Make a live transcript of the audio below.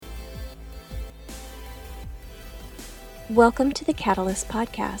Welcome to the Catalyst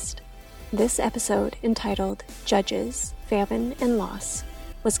Podcast. This episode, entitled Judges, Famine, and Loss,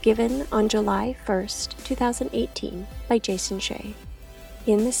 was given on July 1st, 2018 by Jason Shea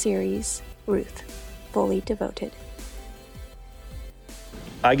in the series Ruth, Fully Devoted.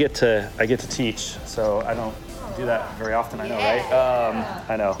 I get to teach, so I don't do that very often. I know, right?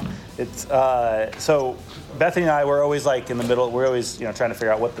 I know. It's so Bethany and I, we're always like in the middle. We're always trying to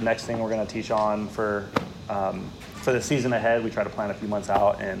figure out what the next thing we're going to teach on for the season ahead. We try to plan a few months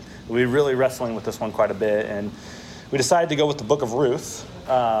out, and we're really wrestling with this one quite a bit. And we decided to go with the Book of Ruth,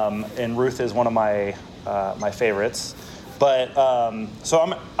 and Ruth is one of my favorites. But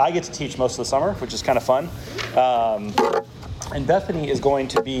so I get to teach most of the summer, which is kind of fun. And Bethany is going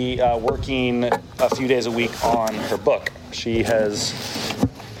to be working a few days a week on her book. She has.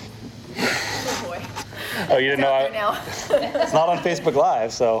 Oh boy. Oh, you didn't know? It's not on Facebook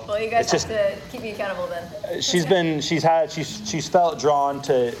Live, so. Well, you guys have to keep me accountable then. She's felt drawn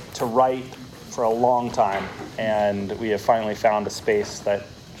to write for a long time, and we have finally found a space that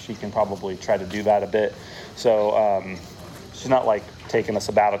she can probably try to do that a bit. So she's not like taking a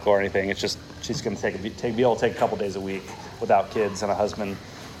sabbatical or anything. It's just she's going to be able to take a couple days a week without kids and a husband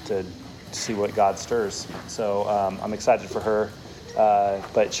to see what God stirs. So I'm excited for her,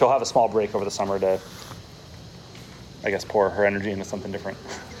 but she'll have a small break over the summer to, I guess, pour her energy into something different.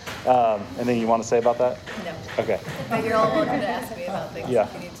 Anything you want to say about that? No. Okay. But you're all welcome to ask me about things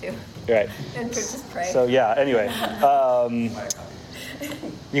if you need to. Right. And just pray. So yeah, anyway.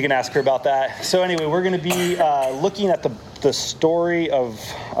 You can ask her about that. So anyway, we're going to be looking at the story of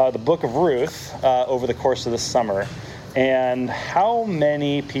the book of Ruth over the course of this summer. And how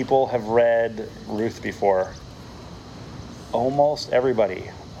many people have read Ruth before? Almost everybody.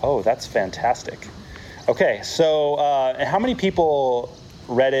 Oh, that's fantastic. Okay, so and how many people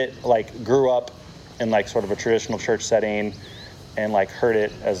read it, like grew up in like sort of a traditional church setting and like heard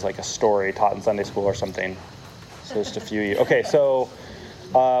it as like a story taught in Sunday school or something? So just a few of you. Okay, so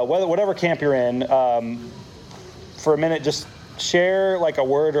whatever camp you're in, for a minute, just share like a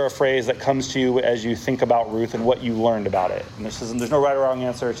word or a phrase that comes to you as you think about Ruth and what you learned about it. And there's no right or wrong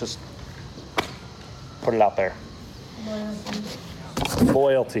answer. It's just put it out there.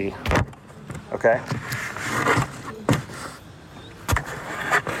 Loyalty. Okay.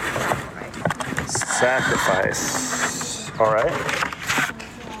 Sacrifice. All right.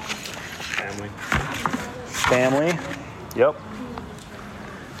 Family. Yep.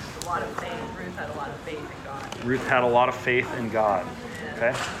 A lot of faith. Ruth had a lot of faith in God. Ruth had a lot of faith in God.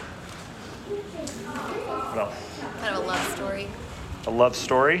 Okay. What else? Kind of a love story. A love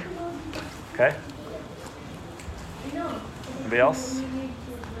story. Okay. Anybody else?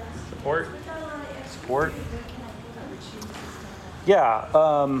 Support. Yeah.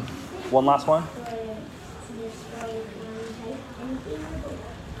 One last one.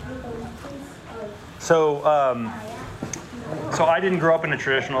 So I didn't grow up in a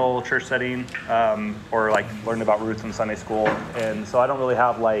traditional church setting, or like learned about Ruth in Sunday school, and so I don't really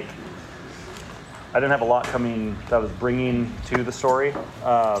have I didn't have a lot coming that I was bringing to the story.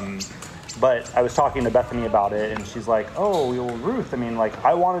 But I was talking to Bethany about it, and she's like, "Oh, well, Ruth. I mean, like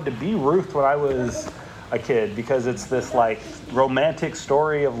I wanted to be Ruth when I was a kid because it's this like romantic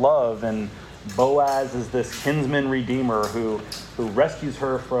story of love, and Boaz is this kinsman redeemer who rescues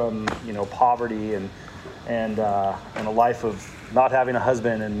her from poverty and a life of not having a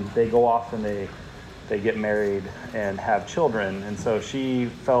husband, and they go off and they get married and have children." And so she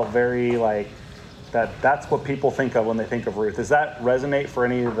felt very like that's what people think of when they think of Ruth. Does that resonate for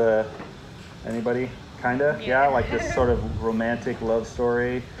anybody? Kinda? Yeah, like this sort of romantic love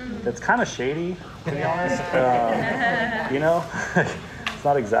story that's kind of shady, to be honest. It's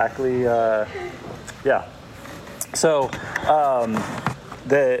not exactly, yeah. So,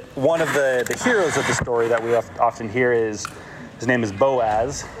 one of the heroes of the story that we often hear his name is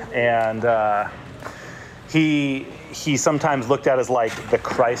Boaz, and he sometimes looked at as like the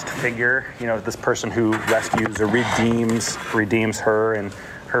Christ figure, this person who rescues or redeems her and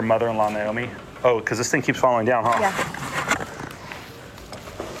her mother-in-law Naomi. Oh, because this thing keeps falling down, huh?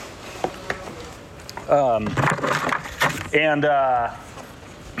 Yeah.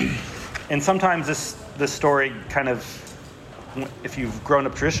 And sometimes this story kind of, if you've grown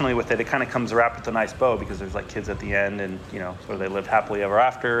up traditionally with it, it kind of comes wrapped with a nice bow because there's like kids at the end, and so they lived happily ever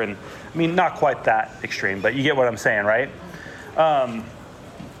after. And I mean, not quite that extreme, but you get what I'm saying, right?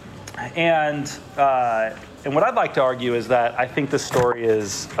 And what I'd like to argue is that I think this story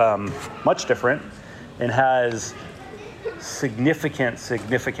is much different and has significant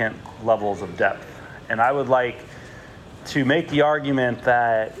levels of depth. And I would like to make the argument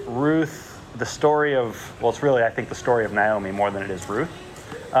that Ruth the story of, well, it's really, I think, the story of Naomi more than it is Ruth.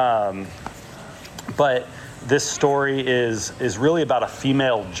 But this story is really about a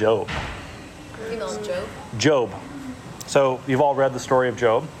female Job. Female Job? Job. So you've all read the story of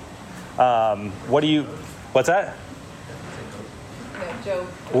Job. What's that? Yeah, Job.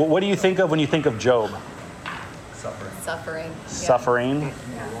 What do you think of when you think of Job? Suffering. Yeah. Suffering.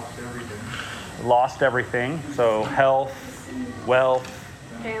 Lost everything. So health, wealth,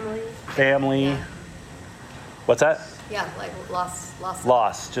 family. Yeah. What's that? Yeah, like lost.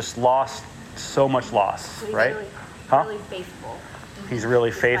 Lost. Just lost. So much loss, right? Really faithful. He's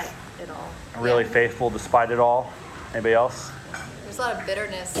really faithful. It all. Really faithful despite it all. Anybody else? There's a lot of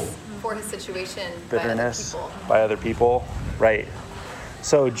bitterness for his situation Bitterness by other people. Right.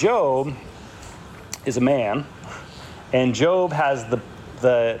 So Job is a man, and Job has the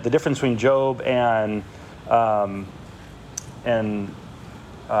difference between Job and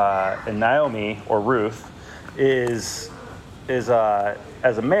Naomi or Ruth is as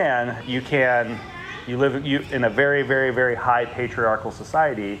a man you live in a very, very, very high patriarchal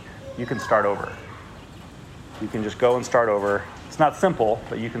society. You can start over. You can just go and start over. It's not simple,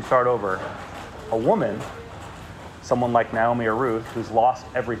 but you can start over. A woman, someone like Naomi or Ruth, who's lost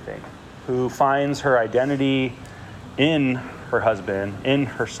everything, who finds her identity in her husband, in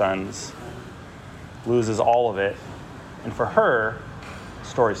her sons, loses all of it. And for her, the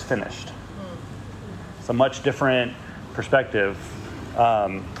story's finished. It's a much different perspective.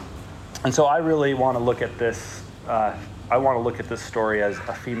 And so I really want to look at this. I want to look at this story as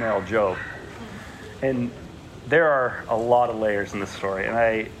a female Job. And there are a lot of layers in this story. And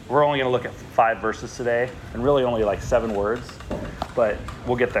we're only going to look at 5 verses today, and really only like 7 words, but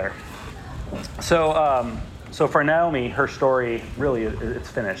we'll get there. So for Naomi, her story really, it's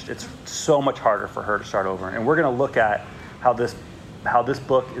finished. It's so much harder for her to start over. And we're going to look at how this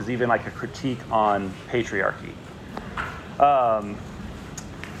book is even like a critique on patriarchy.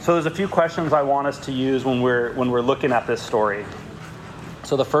 So there's a few questions I want us to use when we're looking at this story.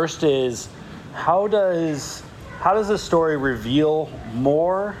 So the first is, how does this story reveal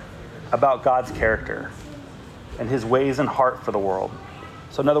more about God's character and his ways and heart for the world?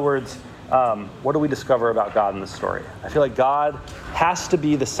 So in other words, what do we discover about God in this story? I feel like God has to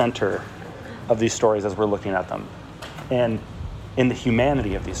be the center of these stories as we're looking at them, and in the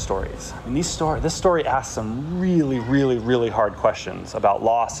humanity of these stories. I mean, this story asks some really, really, really hard questions about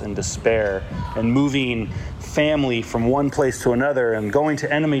loss and despair and moving family from one place to another and going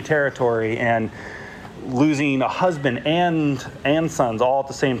to enemy territory and losing a husband and sons all at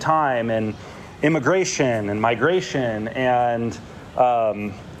the same time, and immigration and migration and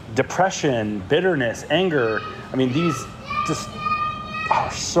depression, bitterness, anger. I mean, these just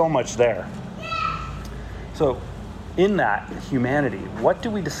so much there. So in that humanity, what do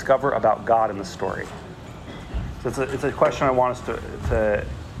we discover about God in the story? So it's a question I want us to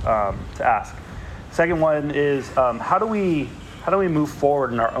ask. Second one is, how do we move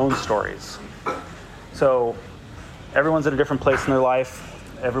forward in our own stories? So everyone's at a different place in their life.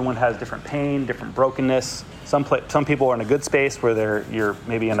 Everyone has different pain, different brokenness. Some people are in a good space where you're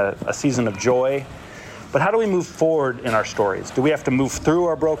maybe in a season of joy. But how do we move forward in our stories? Do we have to move through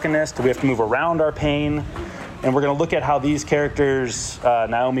our brokenness? Do we have to move around our pain? And we're going to look at how these characters,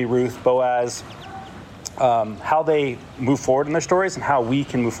 Naomi, Ruth, Boaz, how they move forward in their stories and how we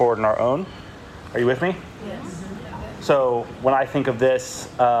can move forward in our own. Are you with me? Yes. So when I think of this,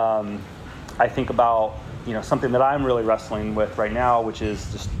 I think about something that I'm really wrestling with right now, which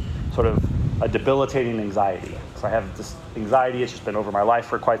is just sort of a debilitating anxiety. So I have this anxiety. It's just been over my life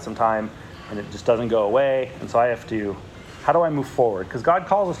for quite some time, and it just doesn't go away. And so I have to, how do I move forward? Because God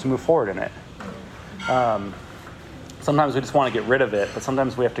calls us to move forward in it. Sometimes we just want to get rid of it, but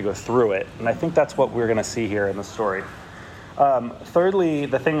sometimes we have to go through it. And I think that's what we're going to see here in the story. Thirdly,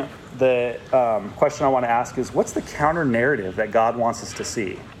 the question I want to ask is, what's the counter narrative that God wants us to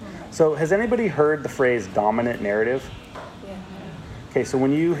see? So has anybody heard the phrase dominant narrative? Yeah. Okay, so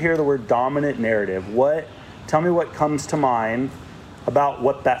when you hear the word dominant narrative, tell me what comes to mind about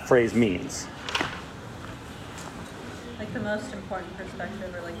what that phrase means. Like the most important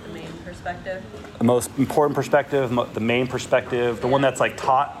perspective, or like the main perspective? The most important perspective, the main perspective, the one that's like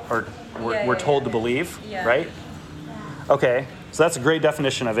taught or we're told to believe, right? Okay, so that's a great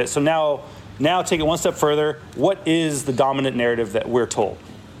definition of it. So now take it one step further. What is the dominant narrative that we're told?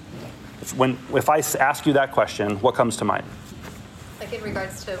 If I ask you that question, what comes to mind? Like in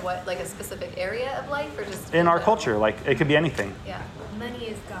regards to what, like a specific area of life, or just in our culture? Like it could be anything. Yeah. Money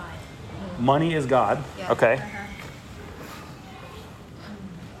is God. Mm-hmm. Money is God. Yeah. Okay. Uh-huh.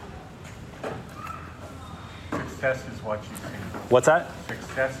 Success is what you can What's that?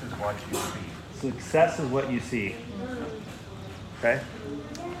 Success is what you see. Success is what you see. Okay.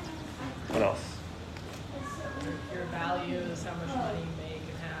 What else? Your values, how much money you make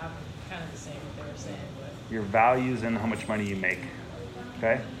and have, kind of the same what they were saying, but Your values and how much money you make.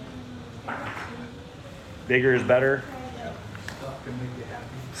 Okay. Bigger is better. Stuff can make you happy.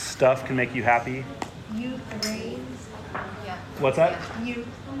 Stuff can make you happy. Youth reigns. Yeah. What's that? Youth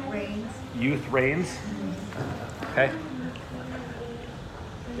reigns. Youth reigns. Okay.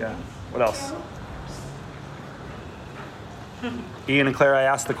 Yeah. What else? Ian and Claire, I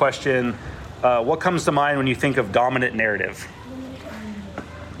asked the question, what comes to mind when you think of dominant narrative?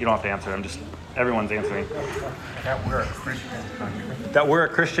 You don't have to answer. Everyone's answering. That we're a Christian country. That we're a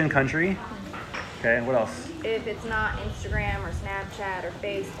Christian country. Okay, what else? If it's not Instagram or Snapchat or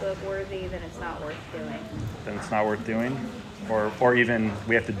Facebook worthy, then it's not worth doing. Then it's not worth doing. Or even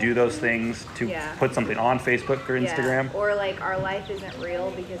we have to do those things to put something on Facebook or Instagram. Yeah. Or like our life isn't real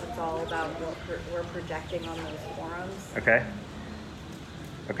because it's all about what we're projecting on those forums. Okay.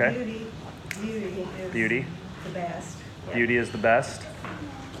 Okay. Beauty is the best. Yep. Beauty is the best.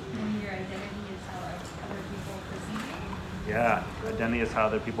 And your identity is how other people perceive you. Yeah. Identity is how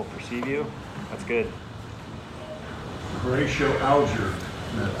other people perceive you. That's good. Horatio Alger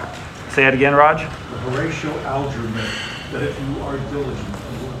myth. Say it again, Raj. The Horatio Alger myth, that if you are diligent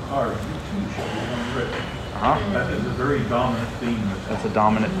and work hard, you too shall become rich. Uh-huh. That is a very dominant theme. That's a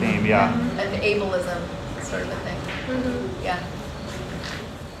dominant theme, yeah. And ableism sort of a thing. Yeah.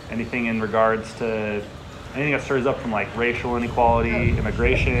 Anything in regards to anything that stirs up from like racial inequality,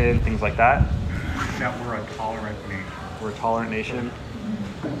 immigration, things like that? That we're a tolerant nation. We're a tolerant nation.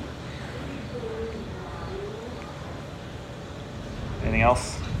 Anything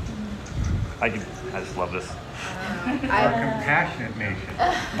else? I just love this. We're a compassionate nation.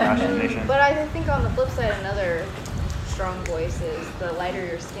 Compassionate nation. But I think on the flip side, another strong voice is the lighter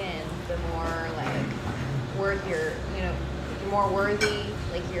your skin, the more like worth your, you're more worthy.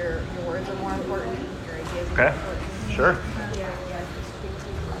 Like your words are more important. Your ideas are more Okay. important. Sure.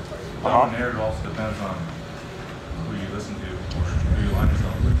 Narrative also depends on who you listen to or who you align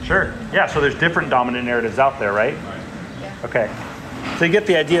yourself with. Sure. Yeah, so there's different dominant narratives out there, right? Yeah. Okay. So you get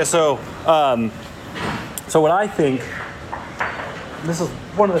the idea. So what I think, this is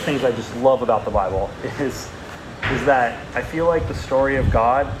one of the things I just love about the Bible, is that I feel like the story of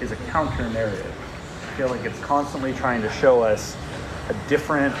God is a counter narrative. I feel like it's constantly trying to show us a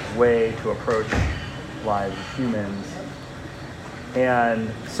different way to approach lives as humans.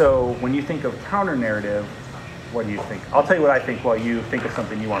 And so when you think of counter narrative, what do you think? I'll tell you what I think while you think of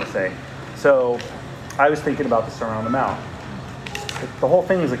something you want to say. So I was thinking about the Sermon on the Mount. The whole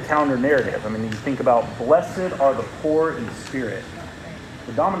thing is a counter narrative. I mean, you think about blessed are the poor in spirit.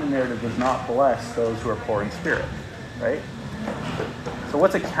 The dominant narrative does not bless those who are poor in spirit, right? So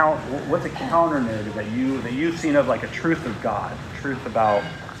what's a counter narrative that you've seen of like a truth of God, truth about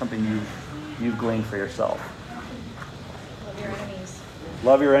something you've gleaned for yourself? Love your enemies.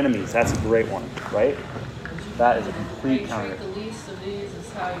 Love your enemies. That's a great one, right? That is a complete how you counter. treat the least of these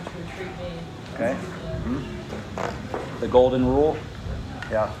is how you should treat me. Okay. The golden rule.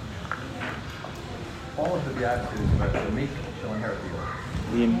 Yeah. All of the Beatitudes, but the meek shall inherit the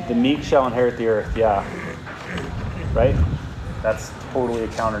earth. The meek shall inherit the earth. Yeah. Right? That's totally a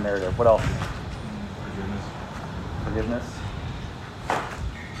counter narrative. What else? Forgiveness.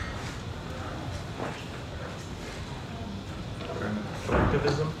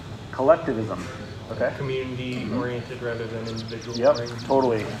 Collectivism. Collectivism. Okay. Community oriented rather than individual Yep. oriented.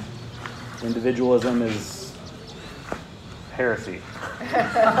 Totally. Individualism is heresy.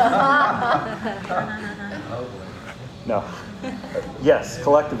 No. Yes,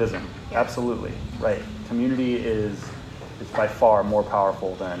 collectivism. Absolutely. Right. Community is by far more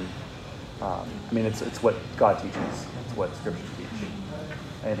powerful than, it's what God teaches. It's what Scripture teaches.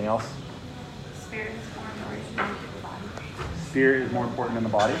 Anything else? Spirit is more important than the body. Spirit is more important than the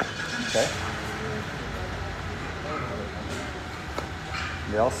body. Okay.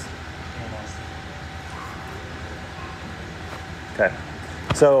 Anything else? Okay.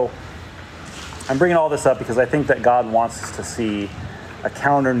 So I'm bringing all this up because I think that God wants us to see a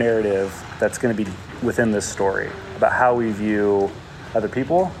counter narrative that's going to be within this story about how we view other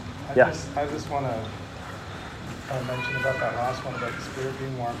people. I just want to mention about that last one about the spirit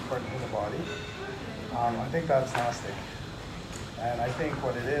being more important than the body. I think that's Gnostic. And I think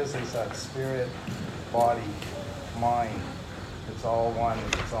what it is that spirit, body, mind, it's all one,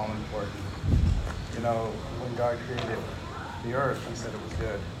 it's all important. When God created the earth, he said it was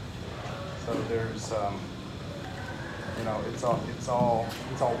good. So there's, it's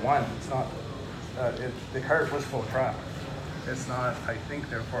all one. It's not, the cart was full of crap. It's not, I think,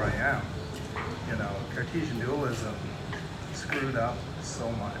 therefore I am. You know, Cartesian dualism screwed up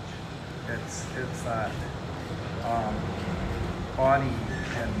so much. It's that body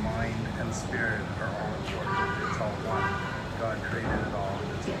and mind and spirit are all important. It's all one. God created it all.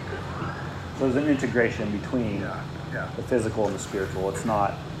 It's all good. So there's an integration between the physical and the spiritual. It's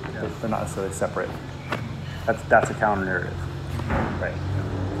not, they're not necessarily separate. That's a counter narrative. Right.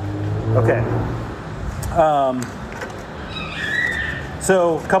 Okay.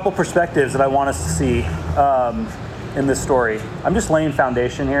 So a couple perspectives that I want us to see in this story. I'm just laying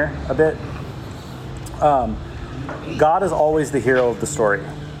foundation here a bit. God is always the hero of the story.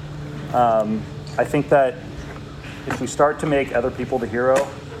 I think that if we start to make other people the hero,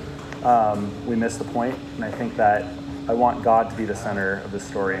 we miss the point. And I think that I want God to be the center of this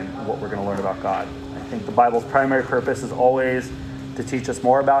story and what we're going to learn about God. I think the Bible's primary purpose is always to teach us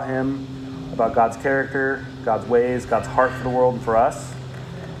more about Him, about God's character, God's ways, God's heart for the world and for us,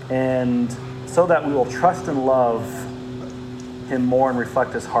 and so that we will trust and love Him more and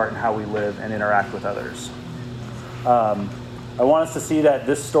reflect His heart in how we live and interact with others. I want us to see that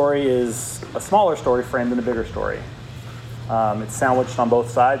this story is a smaller story framed in a bigger story. It's sandwiched on both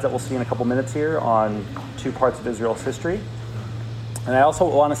sides that we'll see in a couple minutes here on two parts of Israel's history. And I also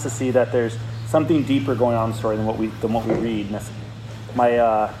want us to see that there's something deeper going on in the story than what we read.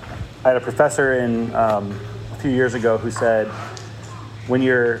 I had a professor a few years ago who said, when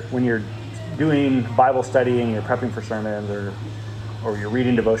you're doing Bible study and you're prepping for sermons or you're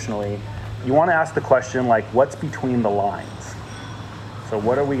reading devotionally, you want to ask the question, like, what's between the lines? So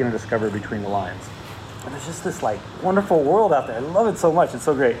what are we going to discover between the lines? And there's just this, like, wonderful world out there. I love it so much. It's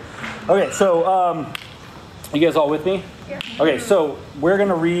so great. Okay, so you guys all with me? Yeah. Okay, so we're going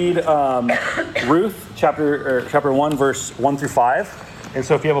to read Ruth chapter 1, verse 1 through 5. And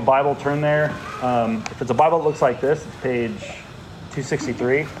so if you have a Bible, turn there. If it's a Bible that looks like this, it's page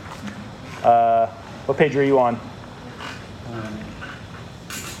 263. What page are you on?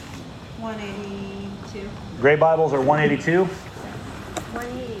 182. Gray Bibles are 182.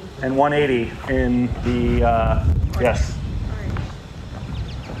 180. And 180 in the, yes.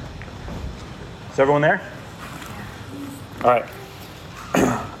 Is everyone there? All right.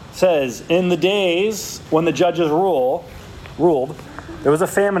 Says, in the days when the judges ruled, there was a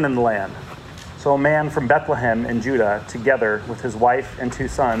famine in the land. So a man from Bethlehem in Judah, together with his wife and 2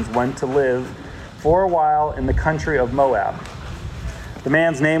 sons, went to live for a while in the country of Moab. The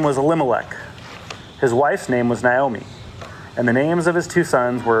man's name was Elimelech. His wife's name was Naomi. And the names of his 2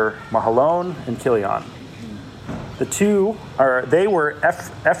 sons were Mahalon and Chilion. They were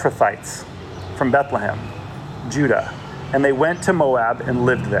Ephrathites from Bethlehem, Judah, and they went to Moab and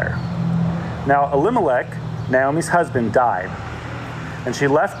lived there. Now Elimelech, Naomi's husband, died, and she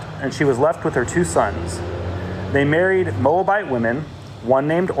was left with her 2 sons. They married Moabite women, one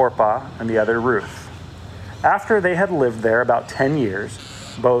named Orpah and the other Ruth. After they had lived there about 10 years,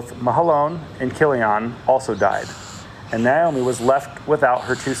 both Mahalon and Chilion also died, and Naomi was left without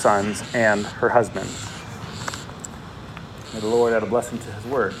her 2 sons and her husband. May the Lord add a blessing to His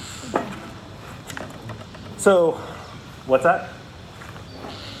word. So, what's that?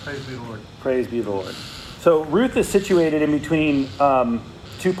 Praise be the Lord. Praise be the Lord. So Ruth is situated in between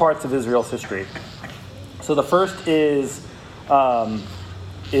 2 parts of Israel's history. So the first is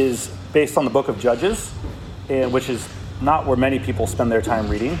based on the book of Judges, which is not where many people spend their time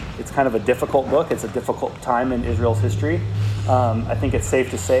reading. It's kind of a difficult book. It's a difficult time in Israel's history. I think it's safe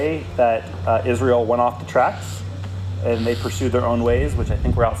to say that Israel went off the tracks and they pursued their own ways, which I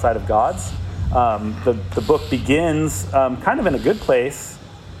think were outside of God's. The book begins kind of in a good place,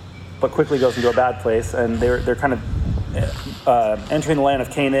 but quickly goes into a bad place, and they're kind of entering the land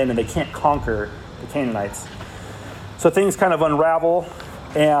of Canaan, and they can't conquer the Canaanites. So things kind of unravel,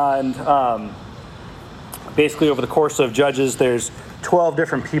 and basically over the course of Judges, there's 12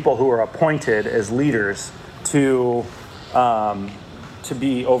 different people who are appointed as leaders to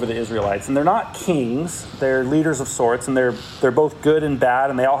be over the Israelites. And they're not kings, they're leaders of sorts, and they're both good and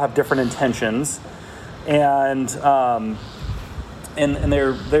bad, and they all have different intentions. And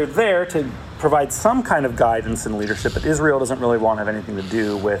they're there to provide some kind of guidance and leadership, but Israel doesn't really want to have anything to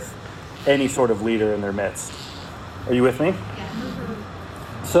do with any sort of leader in their midst. Are you with me?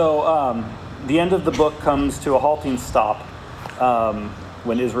 Yeah. So the end of the book comes to a halting stop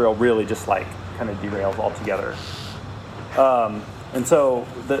when Israel really just kind of derails altogether. And so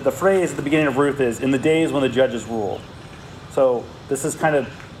the phrase at the beginning of Ruth is, in the days when the judges ruled. So this is kind of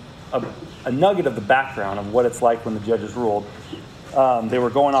a nugget of the background of what it's like when the judges ruled. They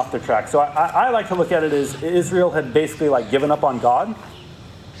were going off their track. So I like to look at it as Israel had basically given up on God.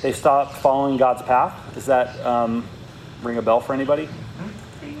 They stopped following God's path. Is that ring a bell for anybody?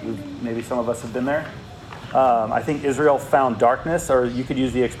 Maybe some of us have been there. I think Israel found darkness, or you could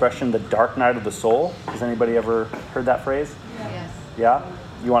use the expression the dark night of the soul. Has anybody ever heard that phrase? Yes. Yeah?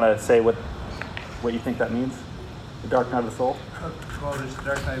 You want to say what you think that means? The dark night of the soul? Well, there's the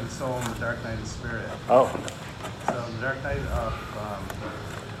dark night of the soul and the dark night of the spirit. Oh. So the dark night of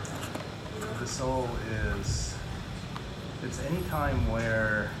the soul it's any time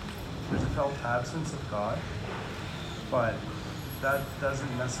where there's a felt absence of God, but that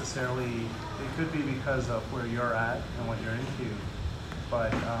doesn't necessarily, it could be because of where you're at and what you're into,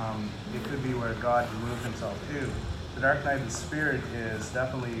 but it could be where God removed himself too. The dark night of the spirit is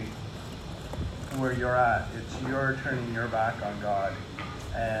definitely where you're at. It's you're turning your back on God,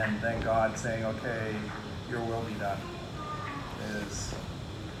 and then God saying, okay, your will be done.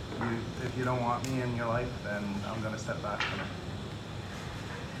 If you don't want me in your life, then I'm going to step back from it.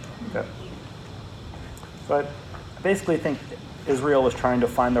 Okay. So I basically think Israel was trying to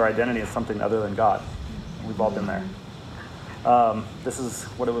find their identity as something other than God. We've all been there. This is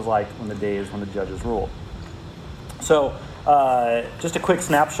what it was like when the judges ruled. So just a quick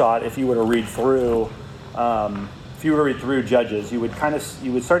snapshot. If you were to read through Judges, you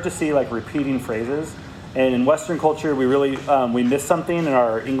would start to see like repeating phrases. And in Western culture, we miss something in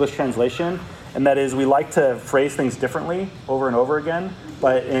our English translation, and that is we like to phrase things differently over and over again.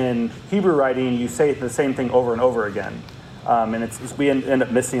 But in Hebrew writing, you say the same thing over and over again, and we end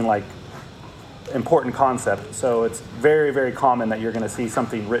up missing like important concept. So it's very, very common that you're going to see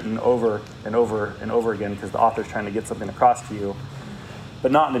something written over and over and over again because the author's trying to get something across to you,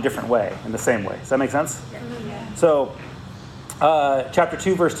 but not in a different way, in the same way. Does that make sense? Yeah. So chapter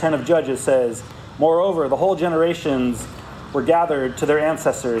 2, verse 10 of Judges says, "Moreover, the whole generations were gathered to their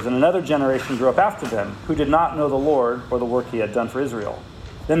ancestors, and another generation grew up after them, who did not know the Lord or the work he had done for Israel.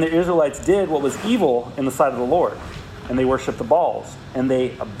 Then the Israelites did what was evil in the sight of the Lord, and they worshipped the Baals, and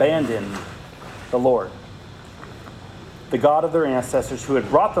they abandoned the Lord, the God of their ancestors, who had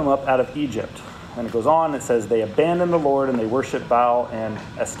brought them up out of Egypt." And it goes on, it says, "They abandoned the Lord, and they worshipped Baal and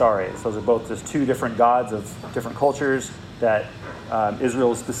Ashtaroth." Those are both just two different gods of different cultures that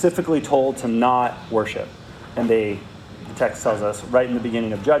Israel is specifically told to not worship. And the text tells us right in the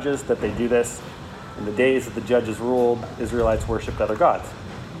beginning of Judges that they do this. In the days that the judges ruled, Israelites worshipped other gods.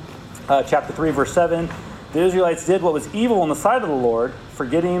 Chapter 3, verse 7, "The Israelites did what was evil in the sight of the Lord,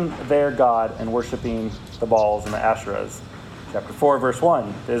 forgetting their God and worshiping the Baals and the Asherahs." Chapter 4, verse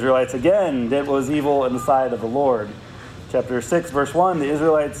 1, "The Israelites again did what was evil in the sight of the Lord." Chapter 6, verse 1, "The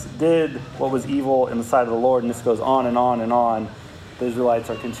Israelites did what was evil in the sight of the Lord." And this goes on and on and on. The Israelites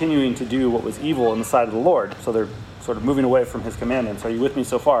are continuing to do what was evil in the sight of the Lord. So they're sort of moving away from his commandments. Are you with me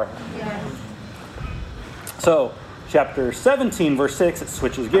so far? Yeah. So chapter 17, verse 6, it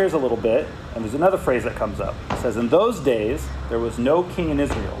switches gears a little bit. And there's another phrase that comes up. It says, "In those days, there was no king in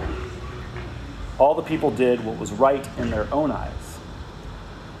Israel. All the people did what was right in their own eyes."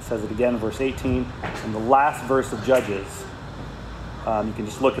 It says it again in verse 18. In the last verse of Judges, you can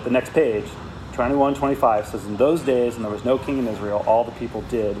just look at the next page. 21:25 says, "In those days, and there was no king in Israel, all the people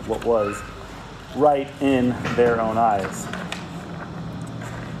did what was right in their own eyes."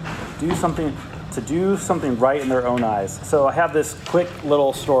 Do something right in their own eyes. So I have this quick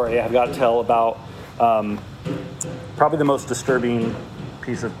little story I've got to tell about probably the most disturbing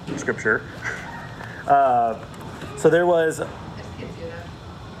piece of scripture. So there was...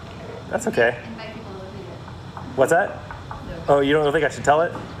 That's okay. What's that? Oh, you don't think I should tell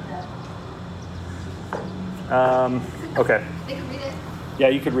it? Okay. They can read it. Yeah,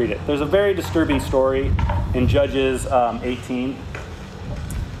 you could read it. There's a very disturbing story in Judges 18.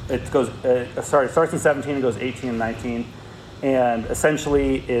 It starts in 17 and goes 18 and 19. And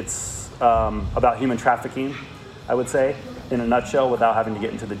essentially it's about human trafficking, I would say, in a nutshell, without having to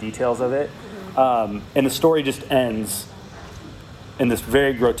get into the details of it. And the story just ends in this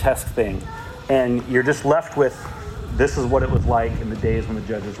very grotesque thing. And you're just left with, this is what it was like in the days when the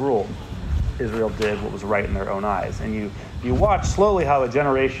judges ruled. Israel did what was right in their own eyes. And you watch slowly how a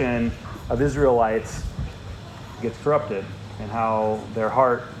generation of Israelites gets corrupted and how their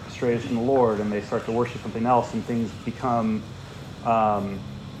heart strays from the Lord and they start to worship something else and things become, how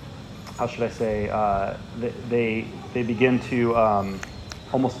should I say, they begin to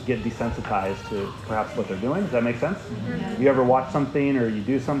almost get desensitized to perhaps what they're doing. Does that make sense? Mm-hmm. You ever watch something or you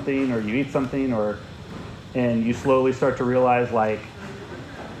do something or you eat something and you slowly start to realize like,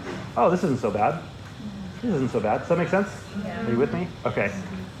 oh, this isn't so bad. This isn't so bad. Does that make sense? Yeah. Are you with me? Okay.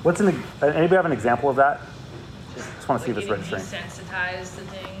 Anybody have an example of that? Just want to see like this getting registering. desensitized to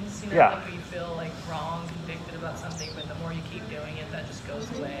things, Yeah. like you feel like wrong, convicted about something, but the more you keep doing it, that just goes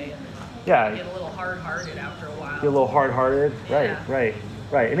away. And Yeah. you get a little hard-hearted after a while. Be a little hard-hearted. Yeah. Right.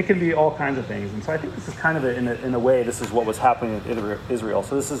 And it can be all kinds of things. And so I think this is kind of, in a way, this is what was happening in Israel.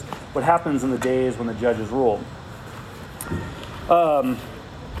 So this is what happens in the days when the judges ruled.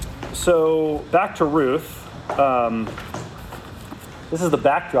 So back to Ruth. This is the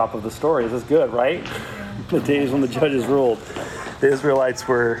backdrop of the story. This is good, right? The days when the judges ruled. The Israelites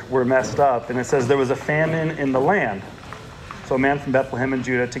were messed up. And it says there was a famine in the land. So a man from Bethlehem in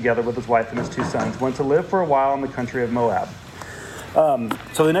Judah, together with his wife and his 2 sons, went to live for a while in the country of Moab.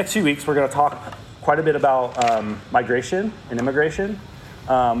 So the next few weeks, we're going to talk quite a bit about migration and immigration.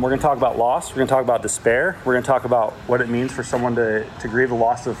 We're going to talk about loss. We're going to talk about despair. We're going to talk about what it means for someone to grieve the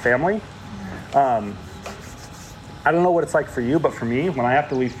loss of family. I don't know what it's like for you, but for me, when I have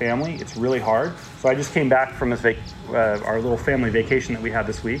to leave family, it's really hard. So I just came back from this our little family vacation that we had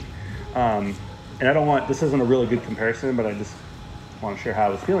this week. And this isn't a really good comparison, but I just want to share how I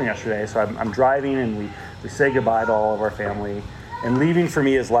was feeling yesterday. So I'm driving and we say goodbye to all of our family. And leaving for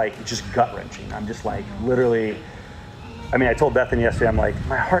me is like just gut-wrenching. I'm just like literally, I told Bethany yesterday, I'm like,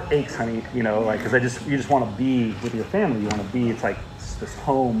 my heart aches, honey, because you just want to be with your family. You want to be, it's like this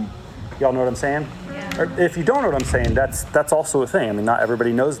home. Y'all know what I'm saying? Yeah. Or if you don't know what I'm saying, that's also a thing. Not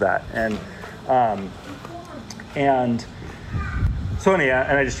everybody knows that. And so anyhow,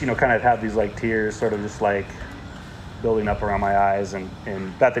 and I just, kind of had these like tears sort of just like building up around my eyes, and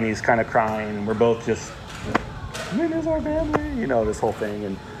Bethany's kind of crying, and we're both just, when is our family? This whole thing.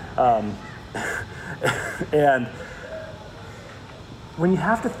 And and when you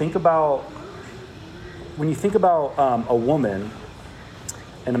have to think about, a woman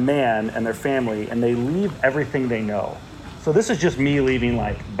and a man and their family, and they leave everything they know. So this is just me leaving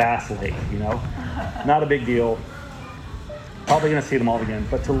like Bass Lake, not a big deal. Probably gonna see them all again.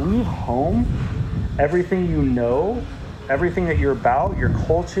 But to leave home, everything you know, everything that you're about, your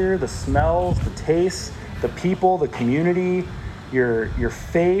culture, the smells, the tastes, the people, the community, your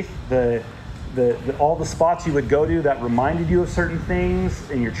faith, the all the spots you would go to that reminded you of certain things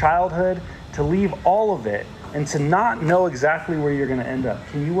in your childhood, to leave all of it and to not know exactly where you're going to end up.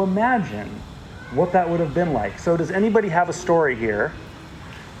 Can you imagine what that would have been like? So does anybody have a story here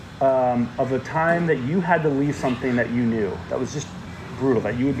of a time that you had to leave something that you knew that was just brutal,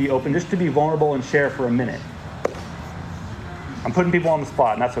 that you would be open just to be vulnerable and share for a minute? I'm putting people on the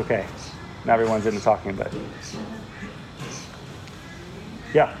spot, and that's okay. Not everyone's into talking, but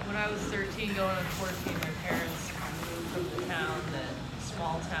yeah. When I was 13 going on 14, my parents moved from the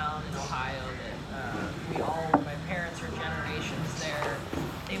small town in Ohio that my parents are generations there.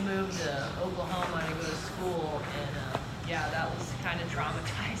 They moved to Oklahoma to go to school, and that was kind of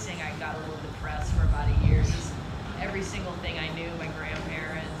traumatizing. I got a little depressed for about a year. Just every single thing I knew, my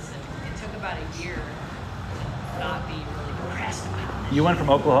grandparents, and it took about a year to not be really depressed about it. You went from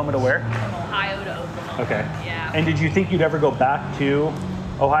Oklahoma to where? From Ohio to Oklahoma. Okay. Yeah. And did you think you'd ever go back to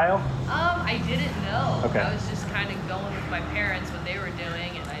Ohio? I didn't know. Okay. I was just kind of going with my parents, what they were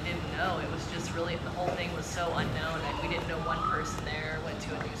doing, and I didn't know. It was just really, the whole thing was so unknown. We didn't know one person there, went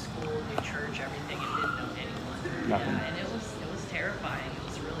to a new school, new church, everything, and didn't know anyone. Nothing. Yeah, and it was terrifying. It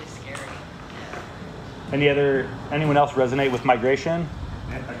was really scary. Yeah. Anyone else resonate with migration?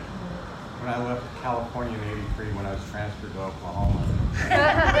 When I left California in '83, when I was transferred to Oklahoma.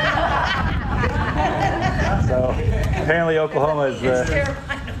 So apparently Oklahoma is It's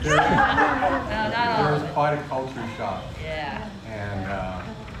terrifying. No, not all There of was it. quite a culture shock. Yeah. And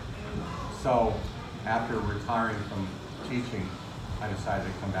so after retiring from teaching, I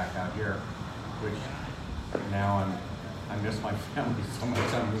decided to come back out here, which now I miss my family so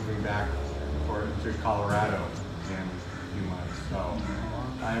much. I'm moving back to Colorado in a few months. So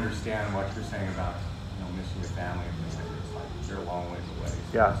I understand what you're saying about missing your family. It's like they're a long ways away. So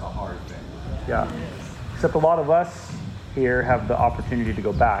Yeah. It's a hard thing. Yeah. Except a lot of us here have the opportunity to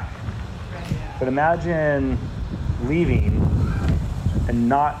go back. But imagine leaving and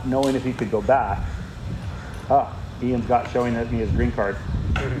not knowing if you could go back. Ian's showing me his green card.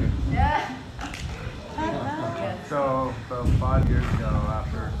 Yeah. So about 5 years ago,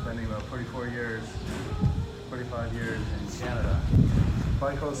 after spending about 45 years in Canada,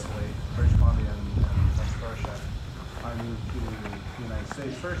 bi-coastally, British Columbia and Nova Scotia, I moved to the United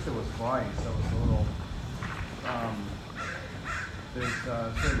States. First it was Hawaii, so it was a little, there's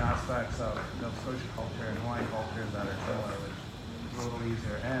certain aspects of Nova Scotia culture and Hawaiian culture that are similar, which is a little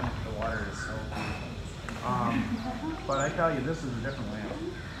easier, and the water is so cool. But I tell you, this is a different land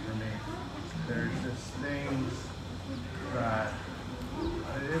for me. There's just things that,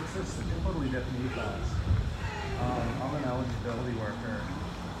 it's just a totally different ethos. I'm an eligibility worker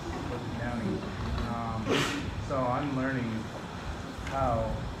for the county. So I'm learning how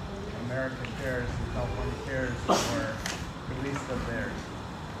America cares and California cares for the least of theirs.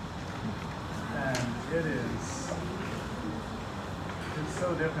 And it's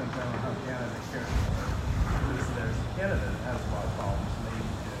so different than how Canada cares for it. There's Canada has a lot of problems and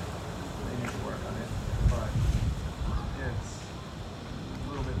they need to work on it. But it's a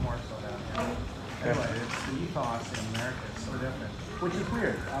little bit more so down here. Anyway, it's the ethos in America is so different, which is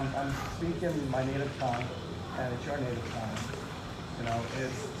weird. I'm speaking my native tongue, and it's your native tongue. You know,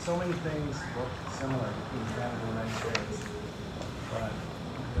 it's so many things look similar between Canada and the United States, but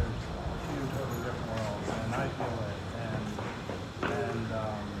there's two totally different worlds, and I feel it. And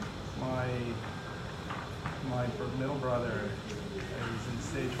my middle brother is in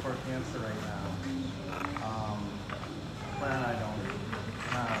stage 4 cancer right now. Claire and I don't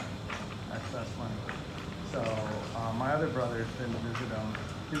have excess money. So my other brother's been to visit him.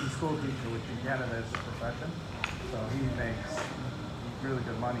 He's a school teacher, which in Canada is a profession. So he makes really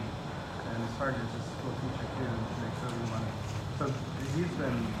good money. And his partner's a school teacher too, and she makes really good money. So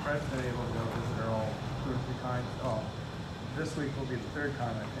Fred's been able to go visit her all 2 or 3 times. Oh, this week will be the 3rd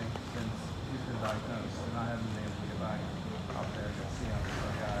time, I think, since he's been diagnosed. And I haven't been able to get back up there to see him. So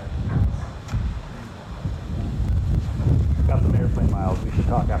Got some airplane miles. We should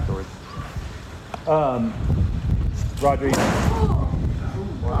talk afterwards. Roger,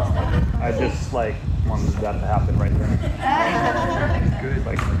 I just wanted that to happen right there. Good.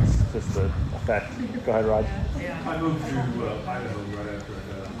 It's just the effect. Go ahead, Raj. I moved to Idaho right after I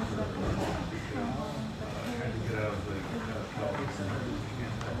got out of had to get out of the politics and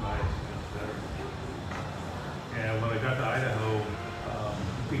better. And when I got to Idaho,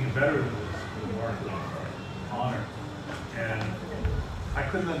 being a veteran was a mark of honor. And I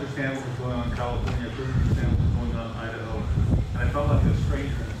couldn't understand what was going on in California. I couldn't understand what was going on in Idaho. And I felt like a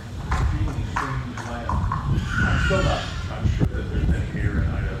stranger in an extremely strange land. I'm still not sure that there's any here in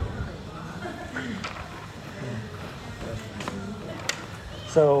Idaho.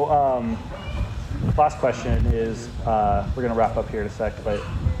 So, last question is, we're going to wrap up here in a sec, but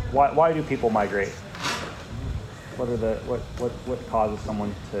why do people migrate? What causes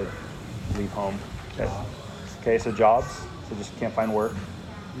someone to leave home? Okay, so jobs. So just can't find work.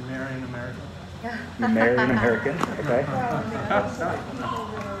 You marry an American. You marry an American, okay?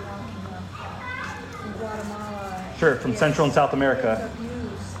 Sure, from Central and South America.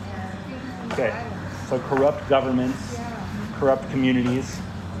 Okay, so corrupt governments, corrupt communities,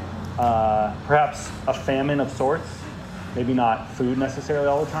 perhaps a famine of sorts. Maybe not food necessarily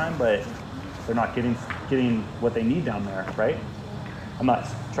all the time, but they're not getting what they need down there, right? I'm not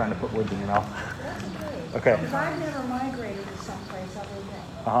trying to put words in your mouth. Okay. Because I've never migrated to someplace other than.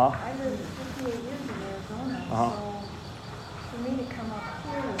 Uh-huh. I lived 58 years in Arizona, Uh-huh. so for me to come up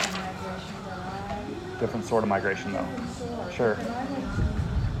here was a migration that Different sort of migration, though. different sort. Sure. And I went to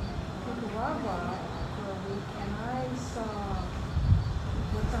Nicaragua for a week, and I saw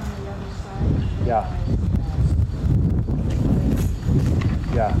what's on the other side.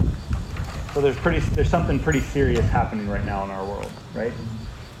 Yeah. So there's something pretty serious happening right now in our world, right?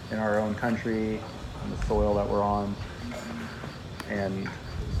 In our own country, on the soil that we're on, and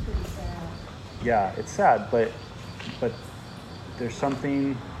yeah, it's sad, but there's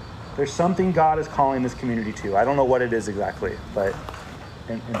something God is calling this community to. I don't know what it is exactly, but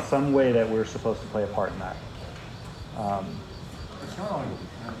in some way that we're supposed to play a part in that. It's not only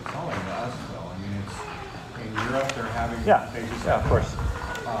us, though. I mean, you're up there having of course.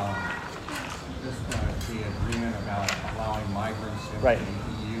 The agreement about allowing migrants into Right. the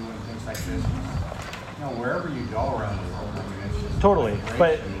EU and things like this. Wherever you go around the world, I mean, it's just Totally,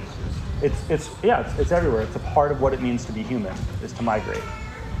 but it's it's everywhere. It's a part of what it means to be human, is to migrate.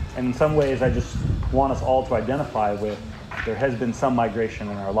 And in some ways, I just want us all to identify with there has been some migration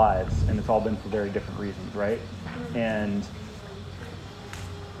in our lives, and it's all been for very different reasons, right? And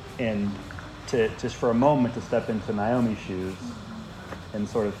to just for a moment to step into Naomi's shoes and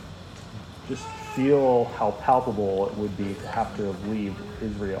sort of just feel how palpable it would be to have to leave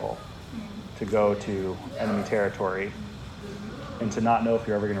Israel to go to enemy territory and to not know if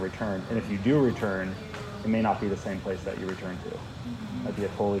you're ever going to return. And if you do return, it may not be the same place that you return to. It might be a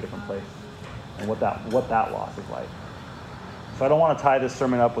totally different place. And what that loss is like. So I don't want to tie this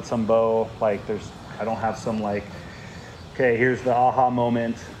sermon up with some bow, I don't have some okay, here's the aha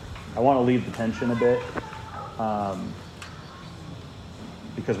moment. I want to leave the tension a bit.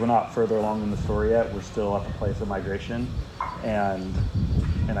 Because we're not further along in the story yet. We're still at the place of migration. And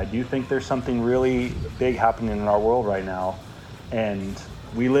I do think there's something really big happening in our world right now. And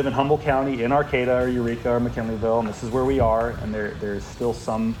we live in Humboldt County, in Arcata or Eureka or McKinleyville, and this is where we are, and there's still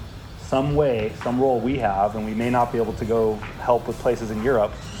some role we have, and we may not be able to go help with places in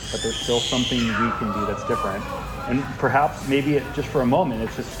Europe, but there's still something we can do that's different. And perhaps maybe just for a moment,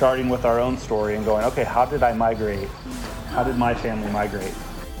 it's just starting with our own story and going, okay, how did I migrate? How did my family migrate?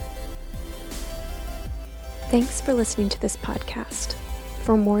 Thanks for listening to this podcast.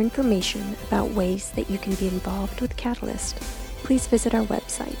 For more information about ways that you can be involved with Catalyst, please visit our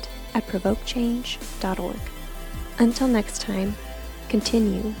website at provokechange.org. Until next time,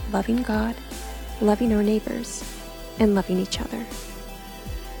 continue loving God, loving our neighbors, and loving each other.